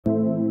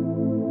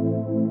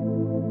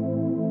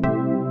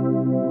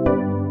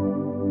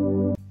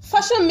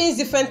Fashion means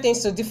different things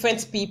to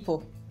different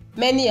people.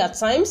 Many a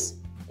times,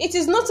 it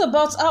is not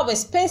about how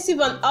expensive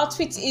an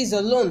outfit is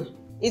alone.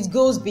 It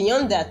goes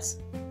beyond that.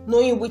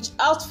 Knowing which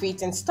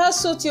outfit and style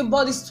suit your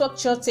body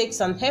structure takes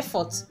an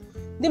effort.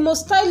 The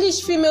most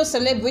stylish female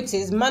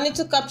celebrities manage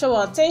to capture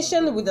our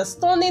attention with their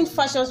stunning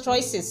fashion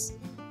choices,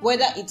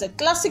 whether it's a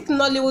classic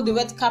Nollywood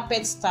red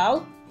carpet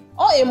style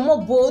or a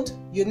more bold,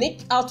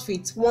 unique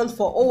outfit worn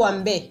for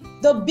Owanbe.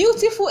 The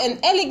beautiful and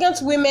elegant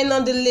women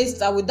on the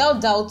list are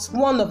without doubt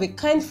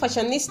one-of-a-kind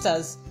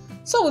fashionistas.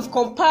 So we've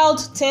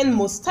compiled 10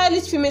 most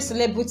stylish female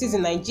celebrities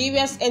in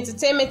Nigeria's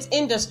entertainment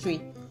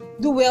industry.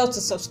 Do well to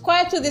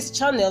subscribe to this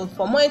channel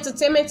for more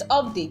entertainment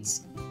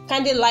updates.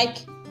 Kindly like,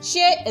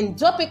 share and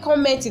drop a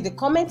comment in the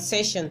comment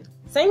section.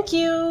 Thank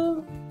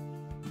you!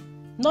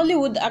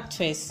 Nollywood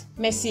actress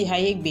Mercy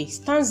Aigbe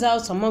stands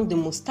out among the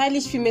most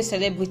stylish female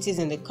celebrities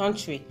in the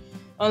country.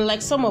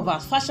 Unlike some of our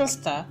fashion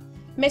stars,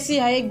 Mercy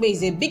Aigbe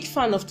is a big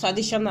fan of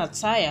traditional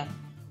attire.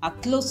 Her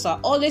clothes are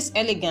always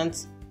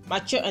elegant,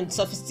 mature and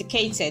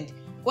sophisticated,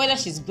 whether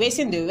she's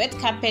gracing the red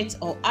carpet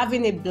or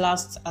having a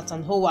blast at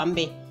an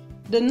Owanbe.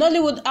 The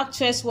Nollywood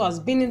actress, who has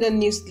been in the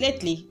news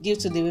lately due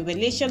to the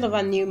revelation of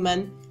her new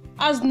man,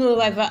 has no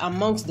rival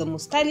amongst the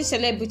most stylish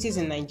celebrities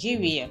in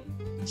Nigeria.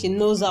 She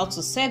knows how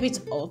to serve it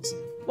hot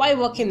while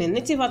working in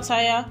native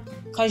attire,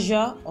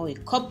 casual or a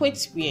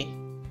corporate wear.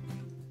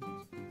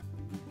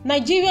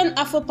 Nigerian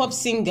Afro-pop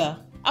singer,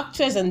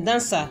 actress and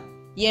dancer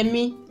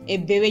Yemi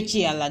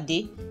Eberechi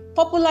Alade,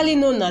 popularly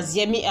known as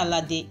Yemi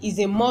Alade, is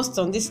a must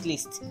on this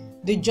list.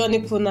 The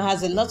Johnnypreneur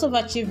has a lot of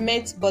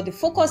achievements, but the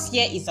focus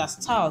here is her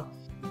style.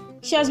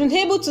 She has been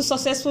able to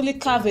successfully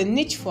carve a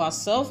niche for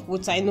herself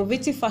with her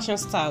innovative fashion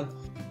style.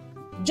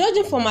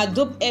 Judging from her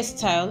dope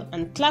hairstyle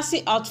and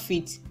classy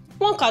outfit,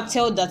 one can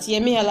tell that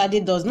Yemi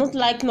Alade does not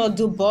like nor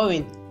do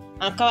boring.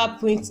 Ankara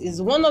print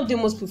is one of the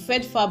most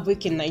preferred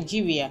fabric in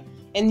Nigeria,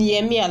 and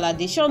Yemi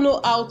Alade sure know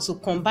how to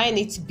combine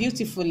it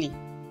beautifully.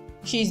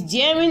 She is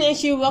daring and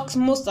she rocks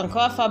most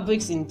Ankara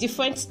fabrics in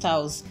different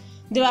styles.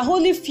 There are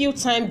only few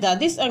times that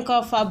this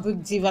Ankara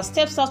fabric diva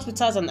steps out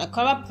without an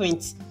Ankara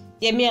print.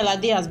 Yemi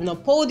Alade has been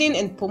upholding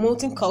and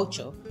promoting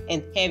culture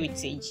and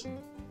heritage.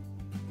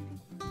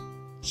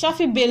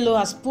 Shafi Bello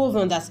has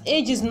proven that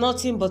age is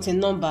nothing but a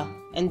number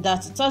and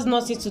that it has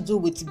nothing to do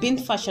with being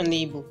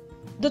fashionable.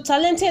 The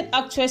talented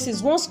actress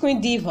is one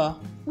screen diva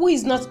who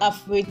is not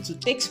afraid to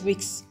take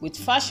risks with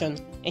fashion,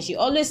 and she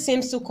always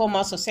seems to come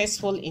out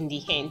successful in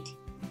the end.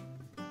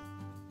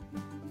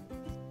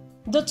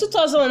 The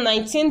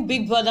 2019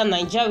 Big Brother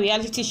Naija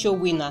reality show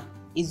winner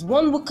is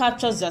one who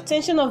captures the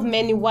attention of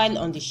many while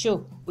on the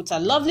show with her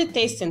lovely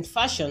taste in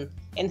fashion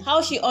and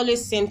how she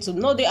always seemed to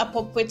know the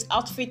appropriate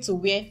outfit to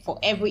wear for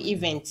every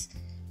event.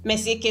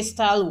 Mercy's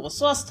style was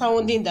so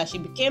astounding that she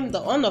became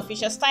the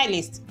unofficial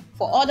stylist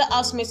for other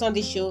housemates on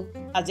the show,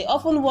 as they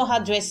often wore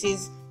her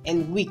dresses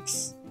and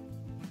wigs.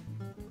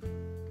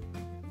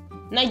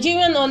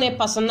 Nigerian on-air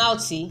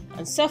personality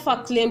and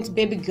self-acclaimed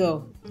baby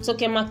girl Toke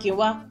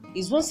Makinwa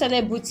is one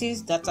celebrity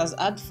that has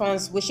had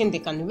fans wishing they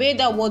can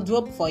raid her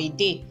wardrobe for a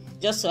day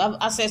just to have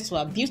access to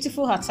her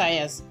beautiful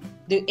attires.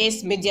 The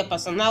ace media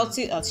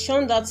personality has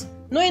shown that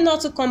knowing how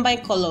to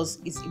combine colors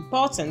is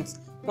important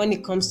when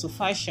it comes to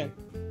fashion.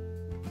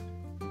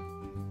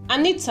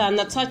 Anita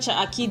Natasha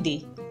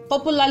Akide,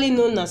 popularly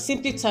known as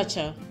Simply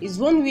Tacha, is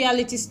one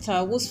reality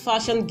star whose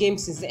fashion game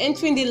since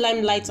entering the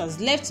limelight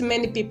has left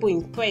many people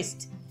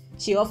impressed.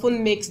 She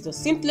often makes the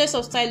simplest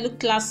of style look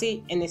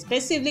classy and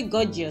expensively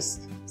gorgeous.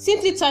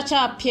 Simply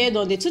Tacha appeared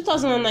on the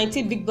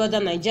 2019 Big Brother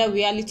Naija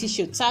reality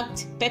show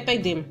tagged Pepe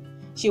Dem.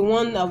 She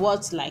won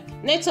awards like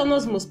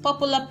Netono's Most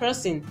Popular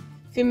Person,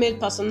 Female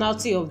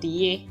Personality of the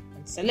Year,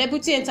 and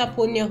Celebrity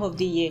Entrepreneur of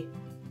the Year.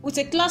 With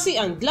a classy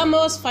and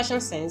glamorous fashion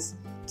sense,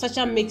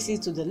 Tacha makes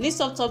it to the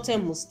list of top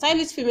 10 most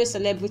stylish female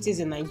celebrities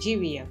in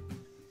Nigeria.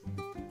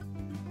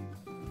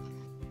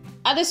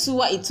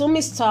 Adesuwa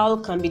Itomi's style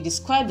can be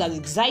described as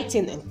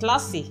exciting and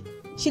classy.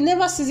 She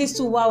never ceases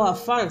to wow her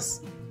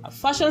fans. Her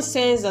fashion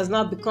sense has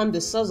now become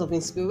the source of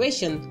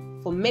inspiration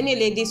for many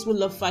ladies who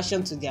love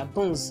fashion to their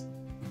bones.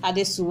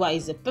 Adesuwa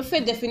is the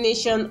perfect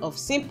definition of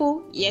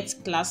simple yet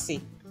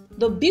classy.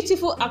 The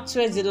beautiful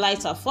actress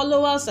delights her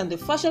followers and the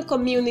fashion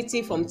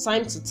community from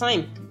time to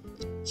time.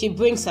 She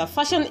brings her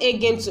fashion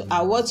A-game to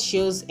award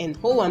shows and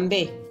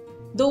Owanbe.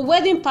 The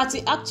wedding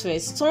party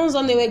actress turns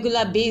on a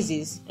regular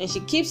basis, and she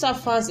keeps her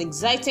fans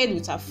excited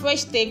with her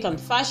fresh take on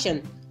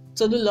fashion.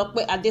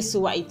 Tolulope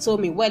Adesuwa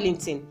Itomi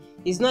Wellington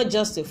is not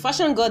just a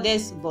fashion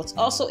goddess but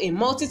also a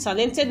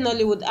multi-talented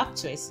Nollywood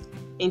actress.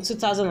 In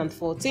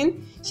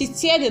 2014, she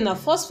starred in her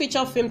first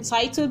feature film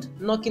titled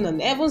Knocking on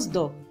Heaven's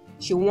Door.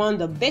 She won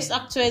the Best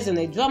Actress in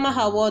a Drama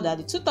Award at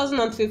the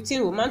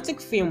 2015 romantic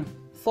film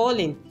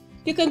Falling.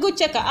 You can go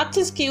check her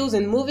acting skills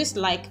in movies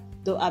like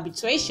The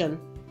Arbitration,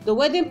 The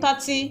Wedding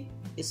Party,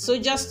 A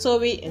Soldier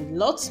Story, and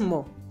lots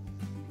more.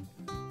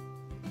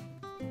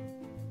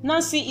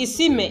 Nancy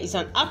Isime is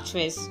an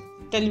actress,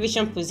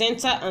 television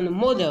presenter, and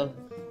model.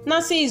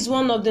 Nancy is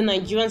one of the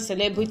Nigerian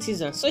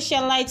celebrities and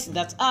socialites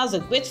that has a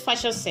great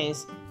fashion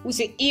sense, with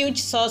a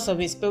huge source of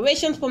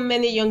inspiration for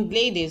many young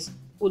ladies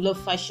who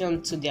love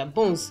fashion to their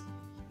bones.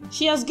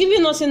 She has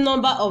given us a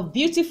number of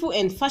beautiful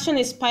and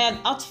fashion-inspired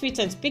outfits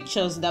and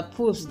pictures that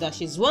proves that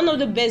she's one of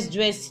the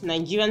best-dressed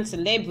Nigerian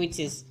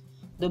celebrities.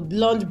 The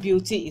blonde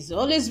beauty is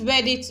always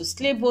ready to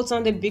slay both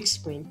on the big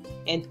screen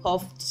and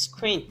off the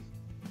screen.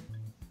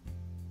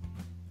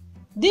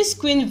 This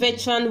Queen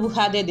veteran, who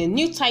added a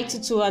new title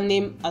to her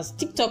name as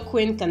TikTok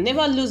Queen, can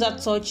never lose her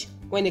touch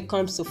when it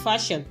comes to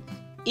fashion.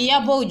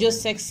 Iyabo Ojo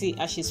Sexy,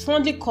 as she's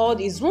fondly called,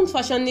 is one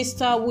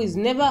fashionista who is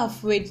never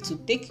afraid to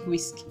take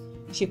risks.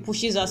 She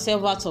pushes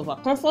herself out of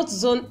her comfort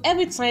zone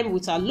every time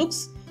with her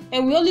looks,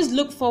 and we always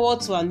look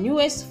forward to her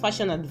newest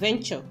fashion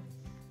adventure.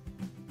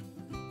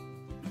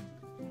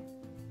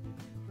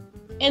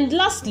 And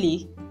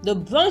lastly, the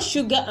brown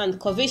sugar and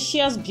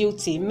curvaceous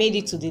beauty made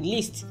it to the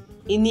list.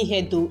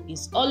 Ini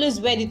is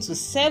always ready to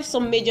serve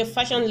some major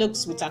fashion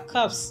looks with her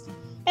curves.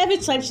 Every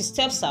time she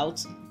steps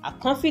out, her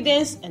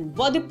confidence and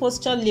body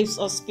posture leaves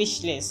us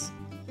speechless.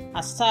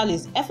 Her style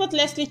is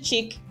effortlessly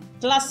chic,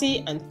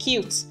 classy and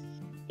cute.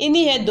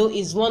 Ini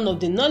is one of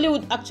the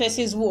Nollywood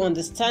actresses who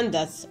understand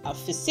that her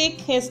physique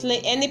can slay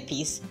any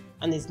piece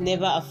and is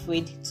never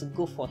afraid to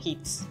go for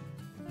it.